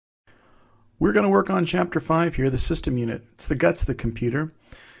We're going to work on Chapter 5 here, the system unit. It's the guts of the computer.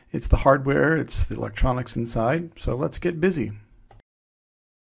 It's the hardware, it's the electronics inside. So let's get busy.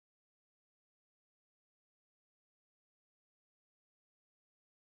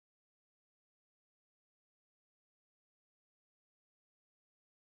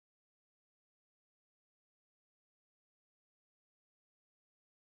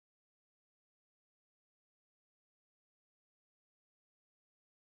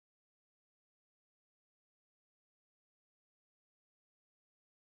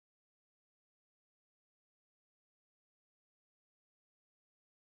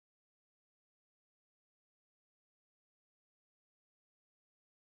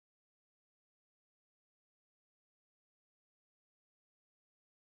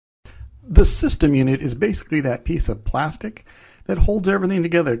 The system unit is basically that piece of plastic that holds everything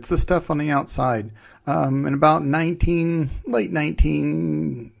together. It's the stuff on the outside. In about late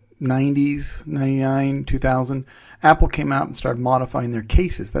 1990s, 99, 2000, Apple came out and started modifying their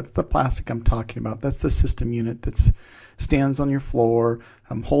cases. That's the plastic I'm talking about. That's the system unit that stands on your floor,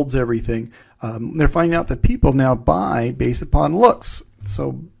 holds everything. They're finding out that people now buy based upon looks.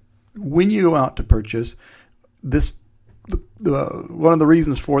 So when you go out to purchase this, one of the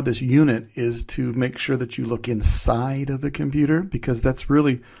reasons for this unit is to make sure that you look inside of the computer, because that's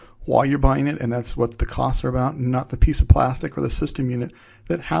really why you're buying it, and that's what the costs are about, not the piece of plastic or the system unit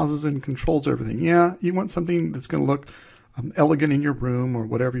that houses and controls everything. Yeah, you want something that's going to look elegant in your room or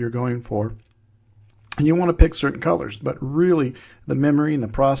whatever you're going for, and you want to pick certain colors, but really the memory and the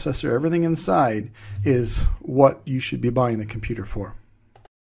processor, everything inside is what you should be buying the computer for.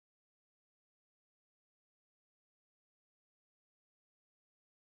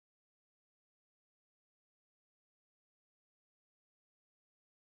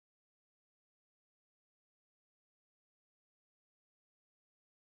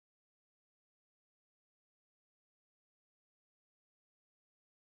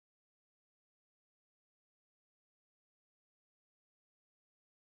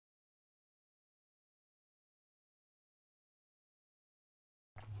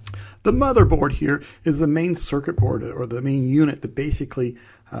 The motherboard here is the main circuit board, or the main unit that basically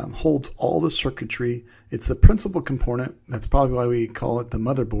holds all the circuitry. It's the principal component. That's probably why we call it the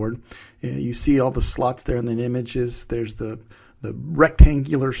motherboard. You see all the slots there in the images. There's the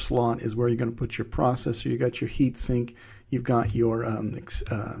rectangular slot is where you're going to put your processor. You got your heat sink. You've got your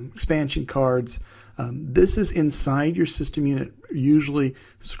expansion cards. This is inside your system unit, usually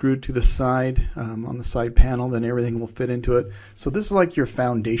screwed to the side on the side panel. Then everything will fit into it. So this is like your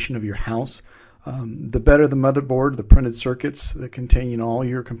foundation of your house. The better the motherboard, the printed circuits that contain all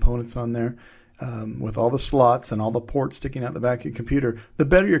your components on there, with all the slots and all the ports sticking out the back of your computer, the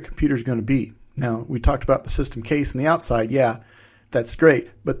better your computer is going to be. Now, we talked about the system case and the outside. Yeah, that's great,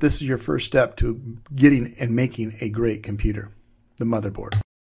 but this is your first step to getting and making a great computer, the motherboard.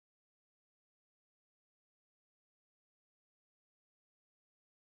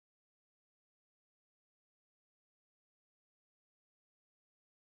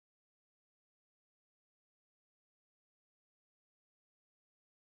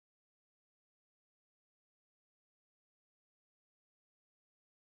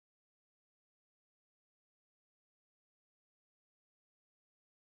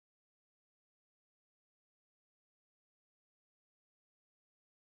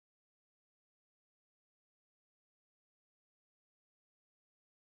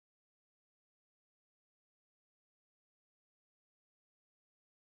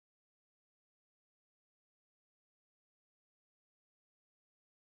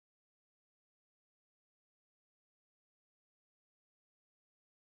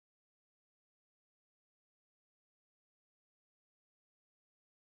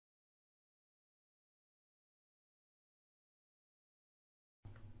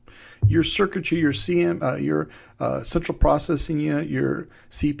 Your circuitry, your central processing unit, your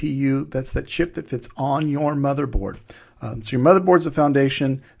CPU, that's that chip that fits on your motherboard. So your motherboard's the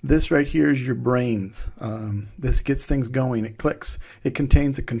foundation. This right here is your brains. This gets things going. It clicks. It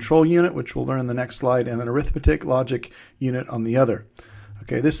contains a control unit, which we'll learn in the next slide, and an arithmetic logic unit on the other.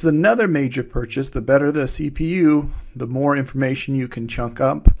 Okay, this is another major purchase. The better the CPU, the more information you can chunk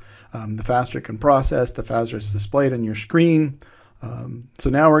up, the faster it can process, the faster it's displayed on your screen.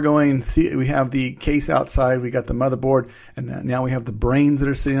 So now we're going, see, we have the case outside, we got the motherboard, and now we have the brains that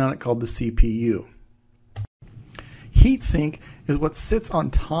are sitting on it called the CPU. Heatsink is what sits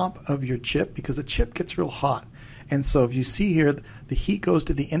on top of your chip, because the chip gets real hot. And so if you see here, the heat goes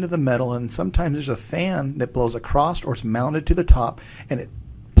to the end of the metal, and sometimes there's a fan that blows across or it's mounted to the top, and it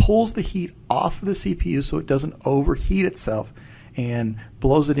pulls the heat off of the CPU so it doesn't overheat itself. and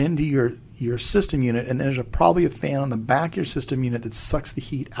blows it into your system unit, and there's probably a fan on the back of your system unit that sucks the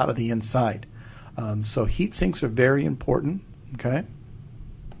heat out of the inside. So heat sinks are very important. Okay.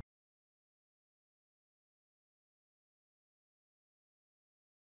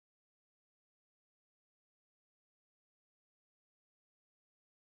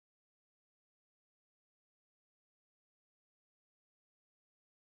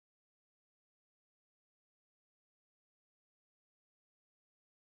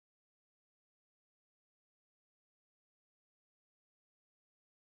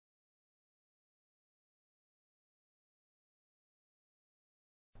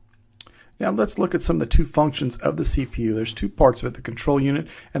 Now let's look at some of the two functions of the CPU. There's two parts of it, the control unit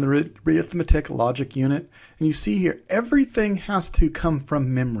and the arithmetic logic unit. And you see here, everything has to come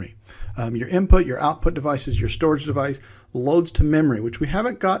from memory. Your input, your output devices, your storage device loads to memory, which we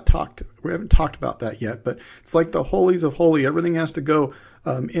haven't talked about that yet, but it's like the holies of holy. Everything has to go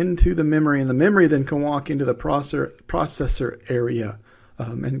into the memory, and the memory then can walk into the processor area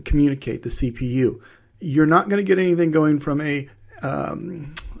and communicate the CPU. You're not going to get anything going from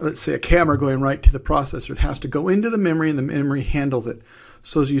let's say a camera going right to the processor. It has to go into the memory, and the memory handles it.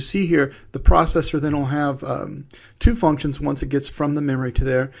 So as you see here, the processor then will have two functions once it gets from the memory to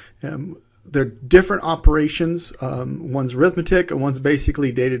there. They're different operations. One's arithmetic, and one's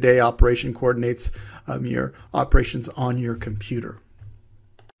basically day-to-day operation, coordinates your operations on your computer.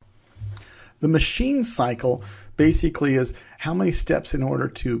 The machine cycle basically is how many steps in order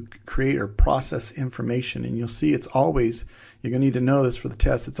to create or process information. And you'll see it's always, you're going to need to know this for the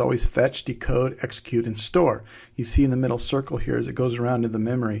test, it's always fetch, decode, execute, and store. You see in the middle circle here as it goes around in the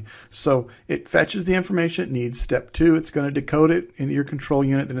memory. So it fetches the information it needs. Step 2, it's going to decode it into your control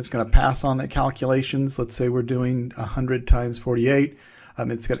unit. Then it's going to pass on the calculations. Let's say we're doing 100 times 48.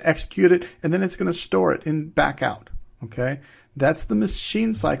 It's going to execute it, and then it's going to store it and back out. Okay? That's the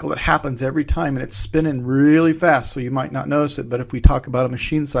machine cycle that happens every time, and it's spinning really fast, so you might not notice it. But if we talk about a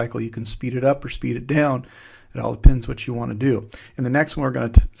machine cycle, you can speed it up or speed it down. It all depends what you want to do. In the next one, we're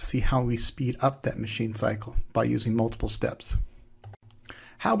going to see how we speed up that machine cycle by using multiple steps.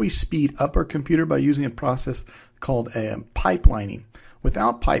 How we speed up our computer by using a process called pipelining.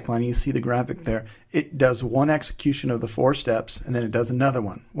 Without pipelining, you see the graphic there, it does one execution of the 4 steps, and then it does another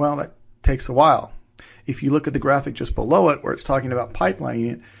one. Well, that takes a while. If you look at the graphic just below it, where it's talking about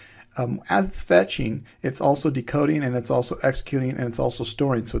pipelining it, as it's fetching, it's also decoding, and it's also executing, and it's also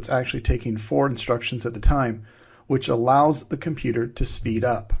storing. So it's actually taking 4 instructions at the time, which allows the computer to speed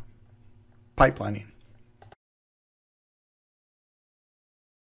up. Pipelining.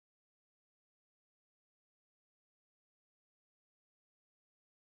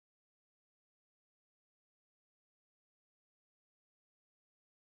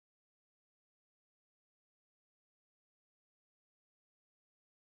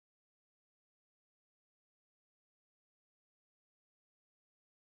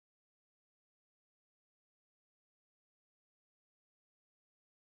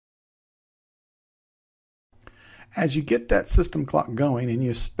 As you get that system clock going and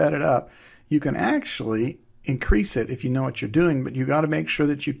you sped it up, you can actually increase it if you know what you're doing, but you got to make sure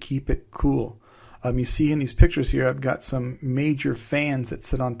that you keep it cool. You see in these pictures here, I've got some major fans that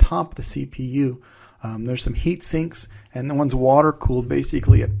sit on top of the CPU. There's some heat sinks, and the one's water cooled.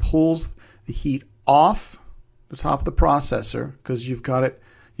 Basically, it pulls the heat off the top of the processor because you got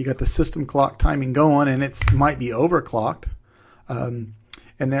the system clock timing going, and it might be overclocked.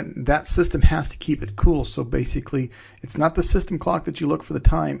 And then that system has to keep it cool. So basically, it's not the system clock that you look for the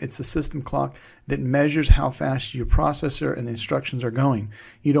time. It's the system clock that measures how fast your processor and the instructions are going.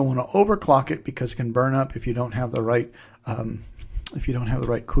 You don't want to overclock it because it can burn up if you don't have the right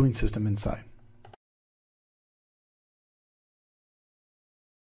cooling system inside.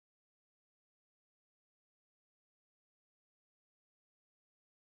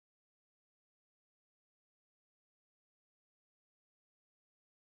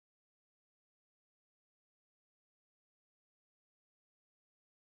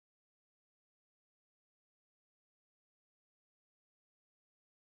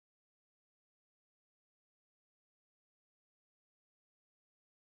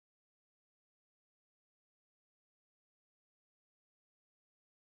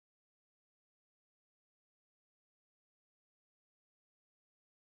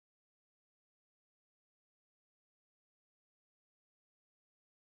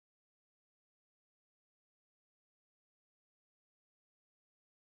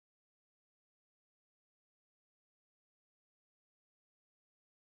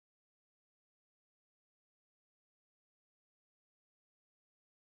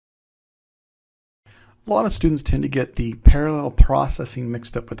 A lot of students tend to get the parallel processing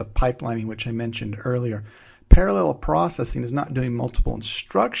mixed up with the pipelining, which I mentioned earlier. Parallel processing is not doing multiple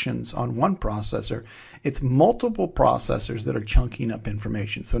instructions on one processor. It's multiple processors that are chunking up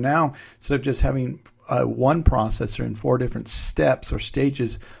information. So now, instead of just having one processor in 4 different steps or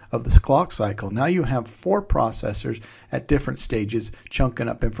stages of this clock cycle, now you have 4 processors at different stages chunking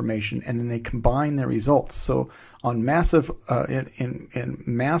up information, and then they combine their results. So on massive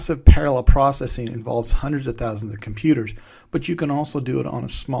massive parallel processing involves hundreds of thousands of computers, but you can also do it on a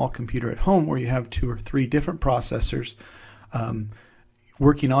small computer at home where you have 2 or 3 different processors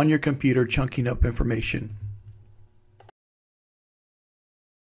working on your computer, chunking up information.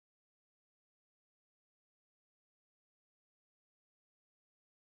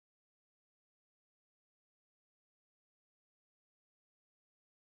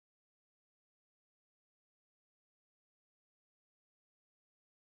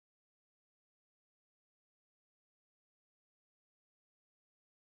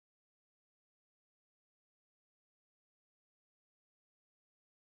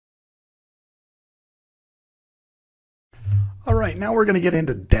 All right, now we're going to get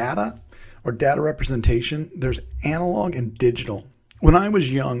into data or data representation. There's analog and digital. When I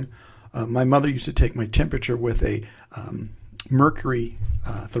was young, my mother used to take my temperature with a mercury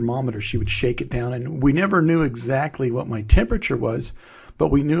thermometer. She would shake it down, and we never knew exactly what my temperature was, but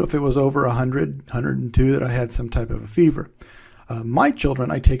we knew if it was over 100, 102 that I had some type of a fever. My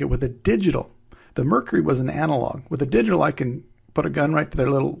children, I take it with a digital. The mercury was an analog. With a digital, I can put a gun right to their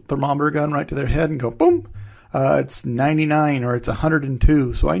little thermometer gun right to their head and go boom. It's 99 or it's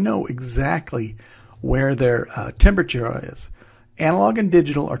 102, so I know exactly where their temperature is. Analog and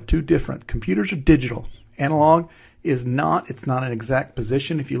digital are 2 different. Computers are digital. Analog is not, it's not an exact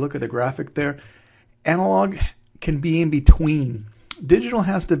position. If you look at the graphic there, analog can be in between. Digital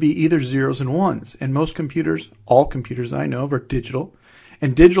has to be either 0s and 1s, and most computers, all computers I know of, are digital.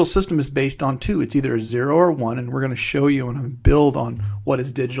 And digital system is based on 2. It's either a 0 or 1, and we're going to show you and build on what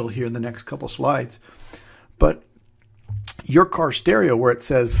is digital here in the next couple slides. But your car stereo, where it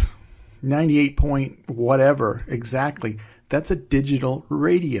says 98 point whatever exactly, that's a digital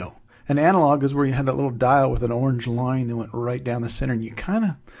radio. An analog is where you had that little dial with an orange line that went right down the center, and you kind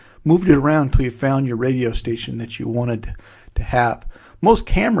of moved it around until you found your radio station that you wanted to have. Most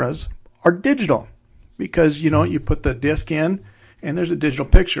cameras are digital because, you know, you put the disc in and there's a digital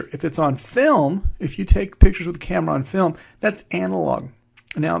picture. If it's on film, if you take pictures with the camera on film, that's analog.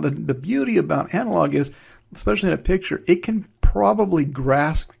 Now, the beauty about analog is, especially in a picture, it can probably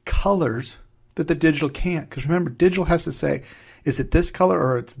grasp colors that the digital can't. Because remember, digital has to say, is it this color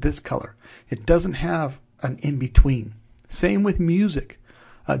or it's this color? It doesn't have an in-between. Same with music.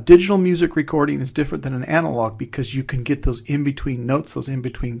 Digital music recording is different than an analog because you can get those in-between notes, those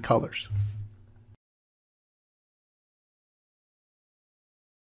in-between colors.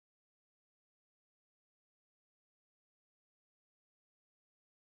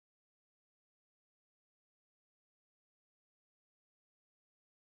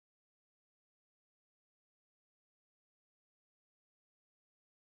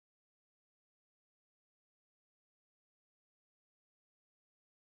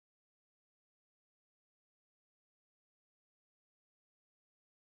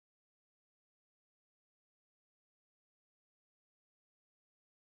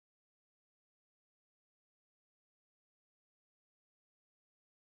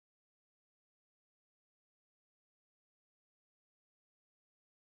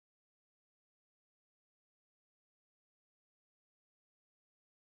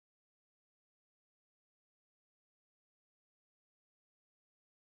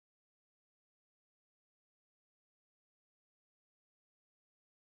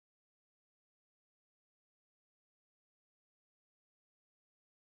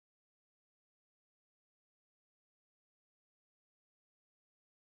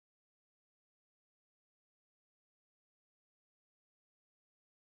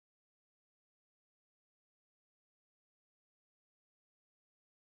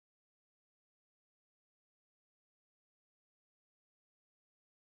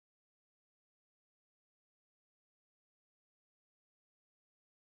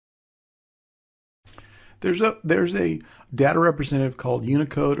 There's a data representative called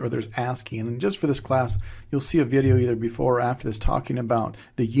Unicode, or there's ASCII. And just for this class, you'll see a video either before or after this talking about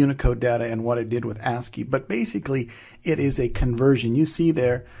the Unicode data and what it did with ASCII. But basically, it is a conversion. You see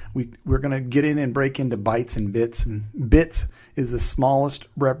there, we're going to get in and break into bytes and bits. And bits is the smallest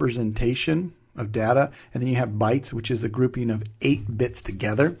representation of data. And then you have bytes, which is the grouping of 8 bits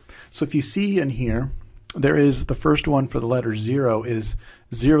together. So if you see in here, there is the first one for the letter 0 is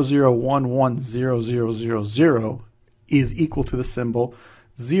 00110000 is equal to the symbol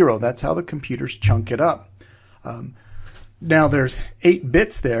 0. That's how the computers chunk it up. Now there's 8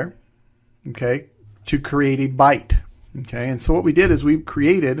 bits there, okay, to create a byte. Okay, and so what we did is we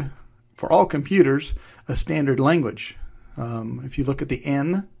created, for all computers, a standard language. If you look at the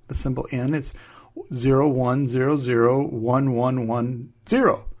N, the symbol N, it's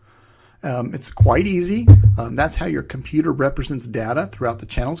 01001110. It's quite easy. That's how your computer represents data throughout the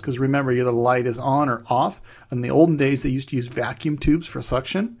channels, because remember, either the light is on or off. In the olden days, they used to use vacuum tubes for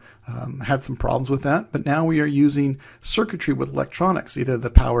suction. Had some problems with that, but now we are using circuitry with electronics. Either the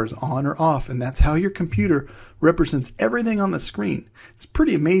power is on or off, and that's how your computer represents everything on the screen. It's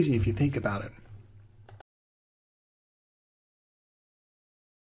pretty amazing if you think about it.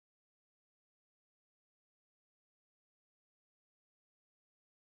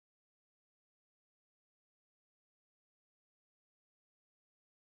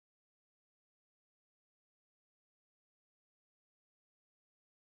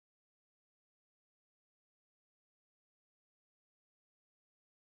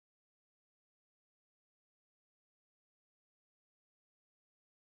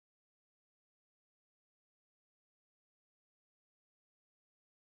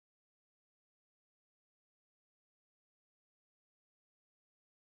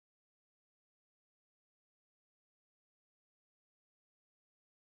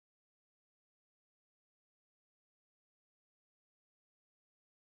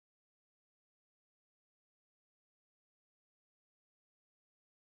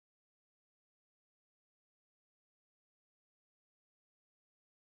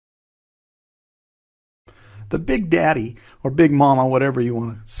 The big daddy or big mama, whatever you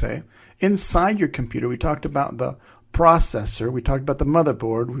want to say, inside your computer, we talked about the processor, we talked about the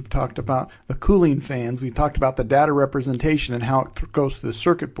motherboard, we've talked about the cooling fans, we talked about the data representation and how it goes to the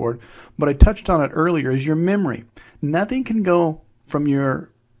circuit board. But I touched on it earlier, is your memory. Nothing can go from your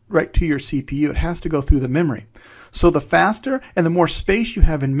right to your CPU. It has to go through the memory. So the faster and the more space you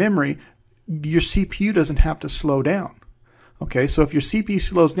have in memory, your CPU doesn't have to slow down. Okay, so if your CPU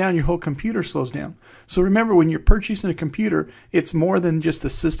slows down, your whole computer slows down. So remember, when you're purchasing a computer, it's more than just the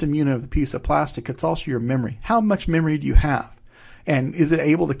system unit of the piece of plastic. It's also your memory. How much memory do you have? And is it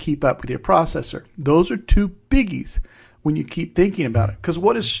able to keep up with your processor? Those are two biggies when you keep thinking about it. Because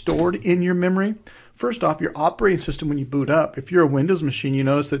what is stored in your memory? First off, your operating system when you boot up. If you're a Windows machine, you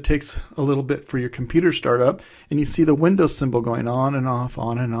notice that it takes a little bit for your computer to start up. And you see the Windows symbol going on and off,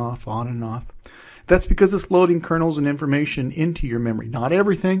 on and off, on and off. That's because it's loading kernels and information into your memory. Not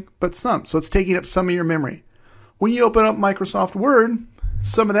everything, but some. So it's taking up some of your memory. When you open up Microsoft Word,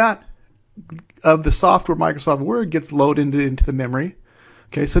 some of that, of the software Microsoft Word, gets loaded into the memory.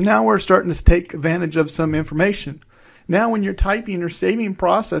 Okay, so now we're starting to take advantage of some information. Now when you're typing or saving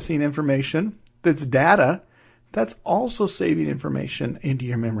processing information that's data, that's also saving information into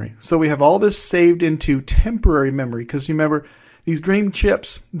your memory. So we have all this saved into temporary memory, because remember, these green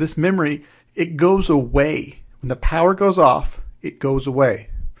chips, this memory, it goes away. When the power goes off, it goes away.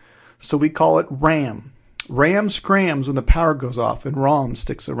 So we call it RAM. RAM scrams when the power goes off, and ROM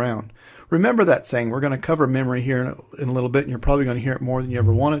sticks around. Remember that saying. We're going to cover memory here in a little bit, and you're probably going to hear it more than you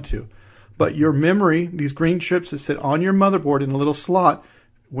ever wanted to. But your memory, these green chips that sit on your motherboard in a little slot,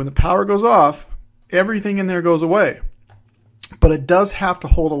 when the power goes off, everything in there goes away. But it does have to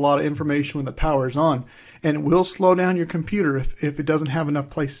hold a lot of information when the power is on. And it will slow down your computer if it doesn't have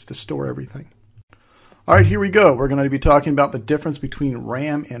enough places to store everything. All right, here we go. We're going to be talking about the difference between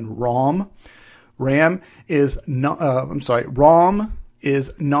RAM and ROM. ROM is non-volatile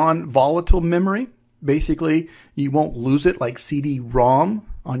memory. Basically, you won't lose it like CD-ROM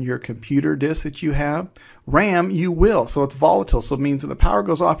on your computer disk that you have. RAM, you will. So it's volatile. So it means when the power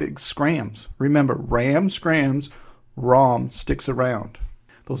goes off, it scrams. Remember, RAM scrams, ROM sticks around.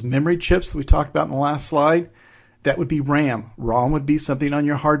 Those memory chips that we talked about in the last slide, that would be RAM. ROM would be something on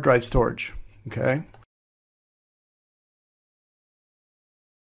your hard drive storage. Okay?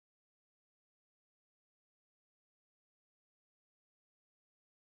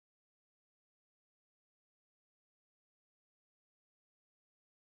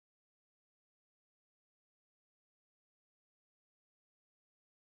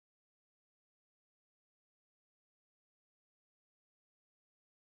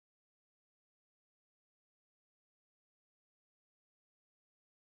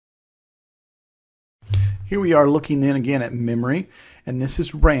 Here we are looking then again at memory, and this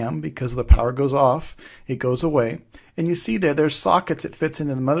is RAM. Because the power goes off, it goes away. And you see there's sockets it fits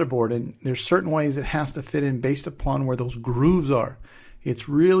into the motherboard, and there's certain ways it has to fit in based upon where those grooves are. It's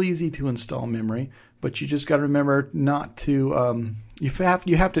real easy to install memory, but you just got to remember not to. You have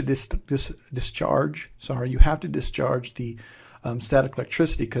to discharge. Sorry, you have to discharge the static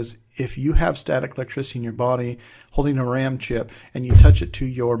electricity, because if you have static electricity in your body holding a RAM chip and you touch it to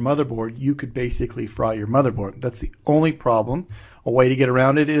your motherboard, you could basically fry your motherboard. That's the only problem. A way to get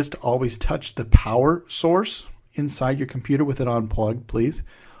around it is to always touch the power source inside your computer with it unplugged, please.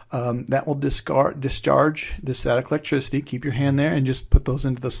 That will discharge the static electricity. Keep your hand there and just put those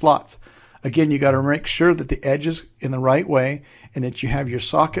into the slots. Again, you got to make sure that the edge is in the right way and that you have your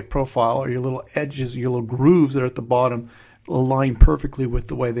socket profile, or your little edges, your little grooves that are at the bottom, align perfectly with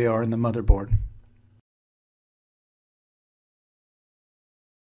the way they are in the motherboard.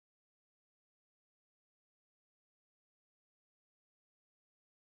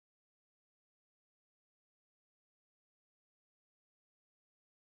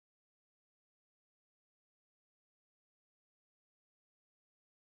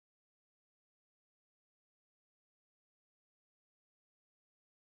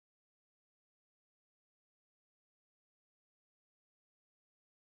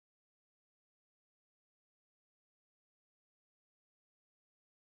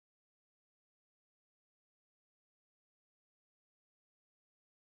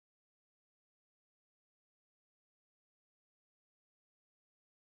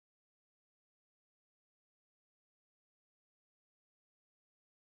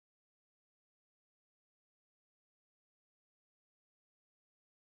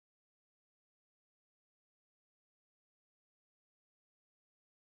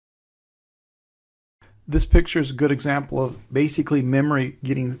 This picture is a good example of basically memory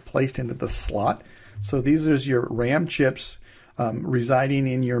getting placed into the slot. So these are your RAM chips residing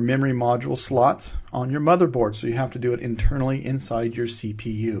in your memory module slots on your motherboard. So you have to do it internally inside your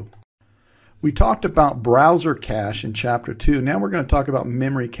CPU. We talked about browser cache in chapter 2. Now we're going to talk about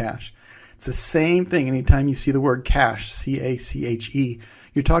memory cache. It's the same thing. Anytime you see the word cache, C-A-C-H-E,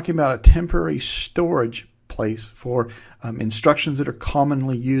 you're talking about a temporary storage place for instructions that are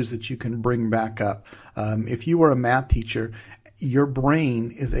commonly used that you can bring back up. If you were a math teacher, your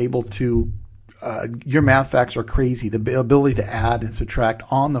brain is able to, your math facts are crazy, the ability to add and subtract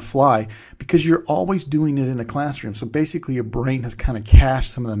on the fly, because you're always doing it in a classroom. So basically your brain has kind of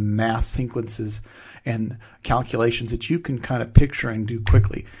cached some of the math sequences and calculations that you can kind of picture and do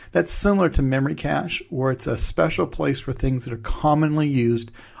quickly. That's similar to memory cache, where it's a special place for things that are commonly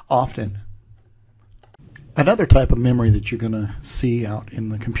used often. Another type of memory that you're going to see out in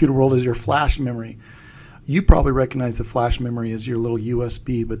the computer world is your flash memory. You probably recognize the flash memory as your little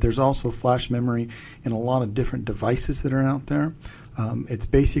USB, but there's also flash memory in a lot of different devices that are out there. It's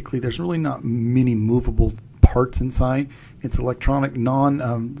basically, there's really not many movable parts inside. It's electronic,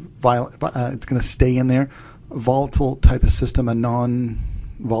 non-violent, it's going to stay in there. Volatile type of system, a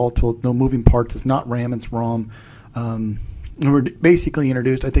non-volatile, no moving parts. It's not RAM, it's ROM. And we're basically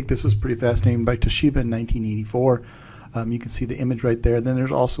introduced, I think this was pretty fascinating, by Toshiba in 1984. You can see the image right there. Then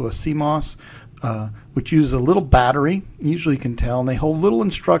there's also a CMOS, which uses a little battery, usually you can tell, and they hold little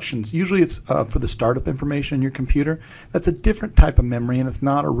instructions. Usually it's for the startup information in your computer. That's a different type of memory, and it's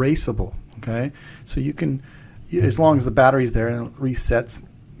not erasable. Okay, so you can, as long as the battery's there and it resets,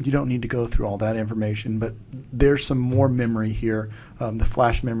 you don't need to go through all that information. But there's some more memory here, the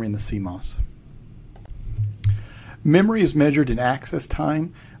flash memory and the CMOS. Memory is measured in access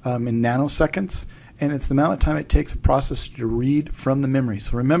time in nanoseconds, and it's the amount of time it takes a processor to read from the memory.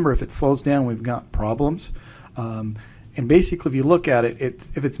 So remember, if it slows down, we've got problems. And basically, if you look at it,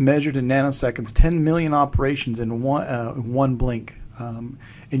 if it's measured in nanoseconds, 10 million operations in one blink, and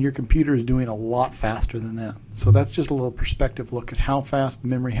your computer is doing a lot faster than that. So that's just a little perspective look at how fast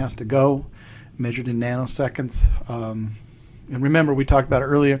memory has to go, measured in nanoseconds. And remember, we talked about it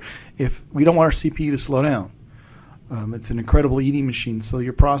earlier, if we don't want our CPU to slow down. It's an incredible eating machine, so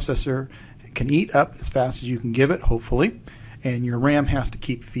your processor can eat up as fast as you can give it, hopefully, and your RAM has to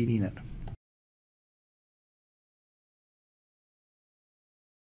keep feeding it.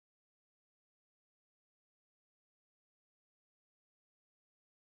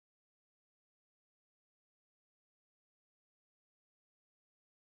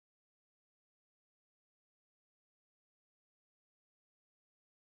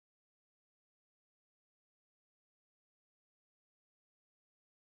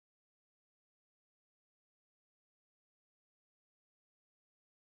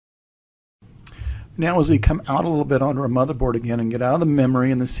 Now as we come out a little bit onto our motherboard again and get out of the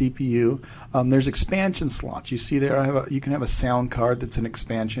memory and the CPU, there's expansion slots. You see there, you can have a sound card that's an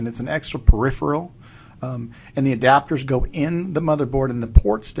expansion. It's an extra peripheral and the adapters go in the motherboard and the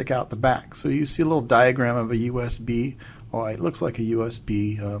ports stick out the back. So you see a little diagram of a USB. Oh, it looks like a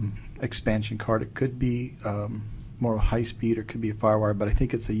USB expansion card. It could be more high speed or it could be a FireWire, but I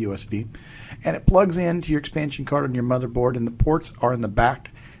think it's a USB. And it plugs into your expansion card on your motherboard, and the ports are in the back.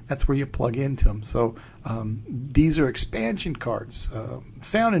 That's where you plug into them. So these are expansion cards.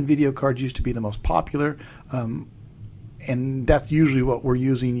 Sound and video cards used to be the most popular. And that's usually what we're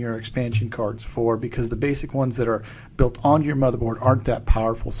using your expansion cards for, because the basic ones that are built onto your motherboard aren't that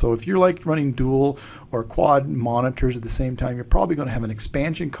powerful. So if you're like running dual or quad monitors at the same time, you're probably going to have an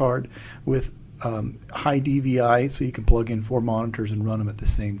expansion card with high DVI, so you can plug in 4 monitors and run them at the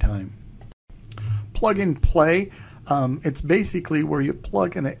same time. Plug and play. It's basically where you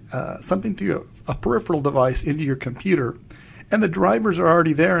plug in something through a peripheral device into your computer, and the drivers are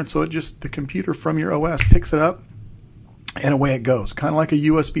already there, and so the computer from your OS picks it up, and away it goes, kind of like a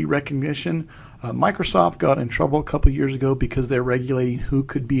USB recognition. Microsoft got in trouble a couple years ago because they're regulating who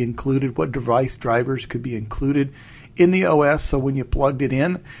could be included, what device drivers could be included in the OS. So when you plugged it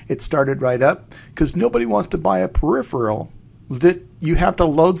in, it started right up, because nobody wants to buy a peripheral that you have to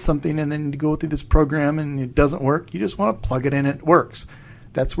load something and then go through this program and it doesn't work. You just want to plug it in and it works.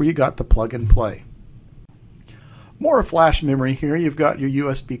 That's where you got the plug and play. More flash memory here. You've got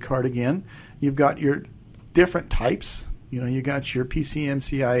your USB card again. You've got your different types. You got your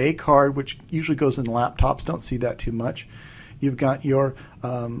PCMCIA card, which usually goes in laptops. Don't see that too much. You've got your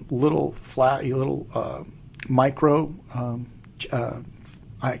little micro.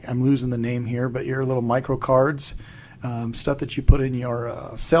 I'm losing the name here, but your little micro cards, stuff that you put in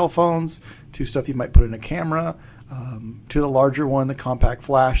your cell phones, to stuff you might put in a camera, to the larger one, the compact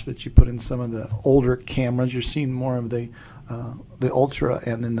flash that you put in some of the older cameras. You're seeing more of the ultra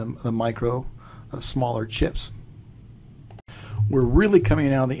and then the micro, smaller chips. We're really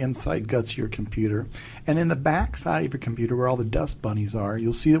coming out of the inside guts of your computer. And in the back side of your computer, where all the dust bunnies are,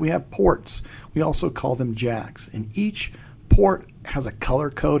 you'll see that we have ports. We also call them jacks. And each port has a color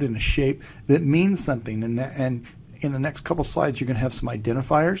code and a shape that means something. And in the next couple slides, you're going to have some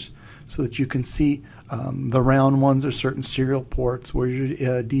identifiers so that you can see the round ones are certain serial ports. Where's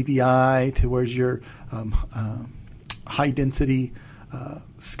your DVI, to where's your high density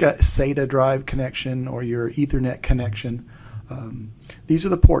SATA drive connection, or your Ethernet connection. These are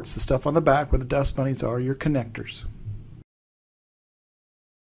the ports, the stuff on the back where the dust bunnies are, your connectors.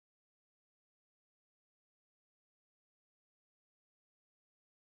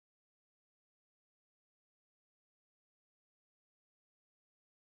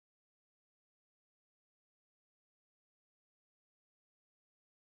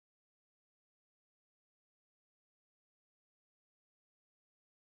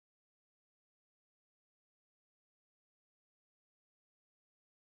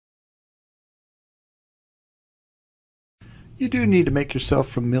 You do need to make yourself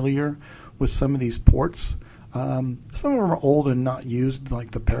familiar with some of these ports. Some of them are old and not used, like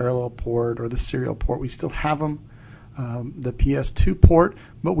the parallel port or the serial port. We still have them, the PS2 port,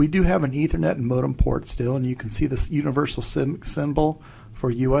 but we do have an Ethernet and modem port still, and you can see this universal symbol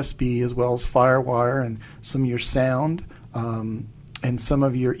for USB, as well as FireWire and some of your sound, and some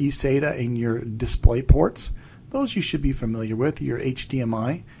of your eSATA and your display ports. Those you should be familiar with. Your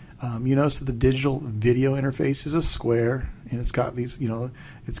HDMI. You notice that the digital video interface is a square, and it's got these,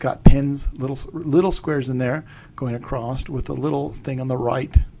 it's got pins, little squares in there going across with a little thing on the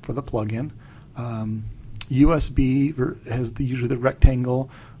right for the plug-in. USB has usually the rectangle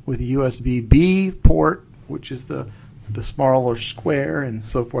with a USB-B port, which is the smaller square, and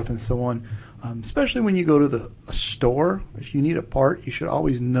so forth and so on. Especially when you go to the store, if you need a part, you should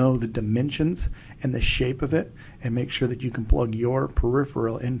always know the dimensions and the shape of it, and make sure that you can plug your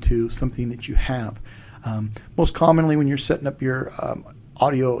peripheral into something that you have. Most commonly, when you're setting up your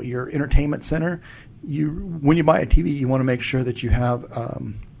your entertainment center, when you buy a TV, you want to make sure that you have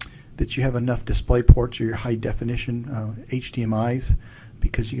enough display ports, or your high definition HDMIs,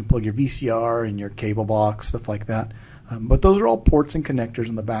 because you can plug your VCR and your cable box, stuff like that. But those are all ports and connectors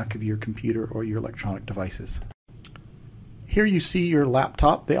in the back of your computer or your electronic devices. Here you see your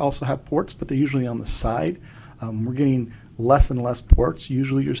laptop. They also have ports, but they're usually on the side. We're getting less and less ports.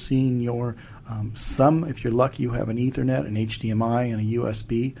 Usually you're seeing your some, if you're lucky, you have an Ethernet, an HDMI, and a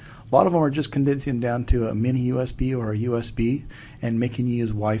USB. A lot of them are just condensing down to a mini USB or a USB and making you use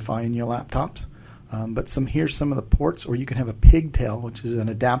Wi-Fi in your laptops. But here's some of the ports, or you can have a pigtail, which is an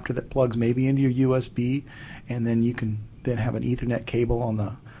adapter that plugs maybe into your USB, and then you can then have an Ethernet cable on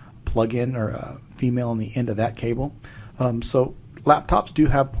the plug-in, or a female on the end of that cable. So laptops do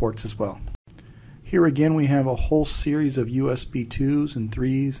have ports as well. Here again we have a whole series of USB 2s and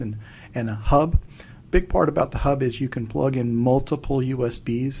 3s and a hub. big part about the hub is you can plug in multiple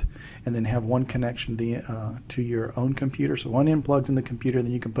USBs and then have one connection to your own computer. So one end plugs in the computer,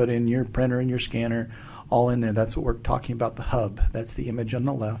 then you can put in your printer and your scanner all in there. That's what we're talking about, the hub. That's the image on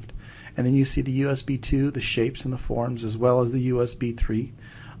the left. And then you see the USB 2, the shapes and the forms, as well as the USB 3.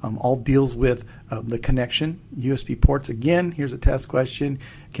 All deals with the connection. USB ports, again, here's a test question,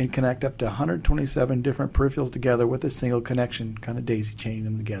 can connect up to 127 different peripherals together with a single connection, kind of daisy chaining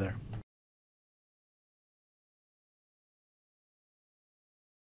them together.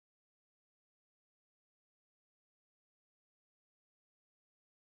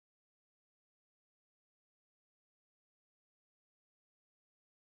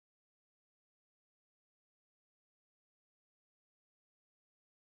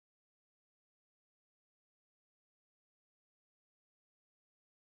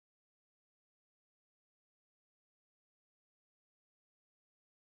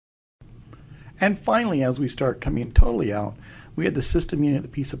 And finally, as we start coming totally out, we had the system unit, the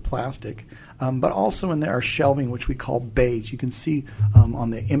piece of plastic, but also in there are shelving, which we call bays. You can see on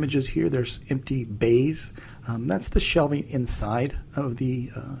the images here, there's empty bays. That's the shelving inside of the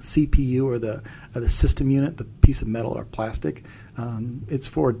CPU or the system unit, the piece of metal or plastic. It's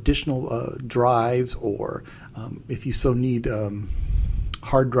for additional drives, or if you so need,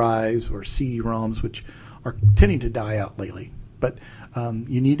 hard drives or CD-ROMs, which are tending to die out lately. But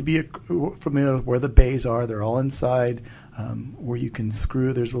you need to be familiar with where the bays are. They're all inside, where you can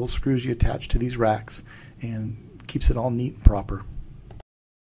screw. There's little screws you attach to these racks, and keeps it all neat and proper.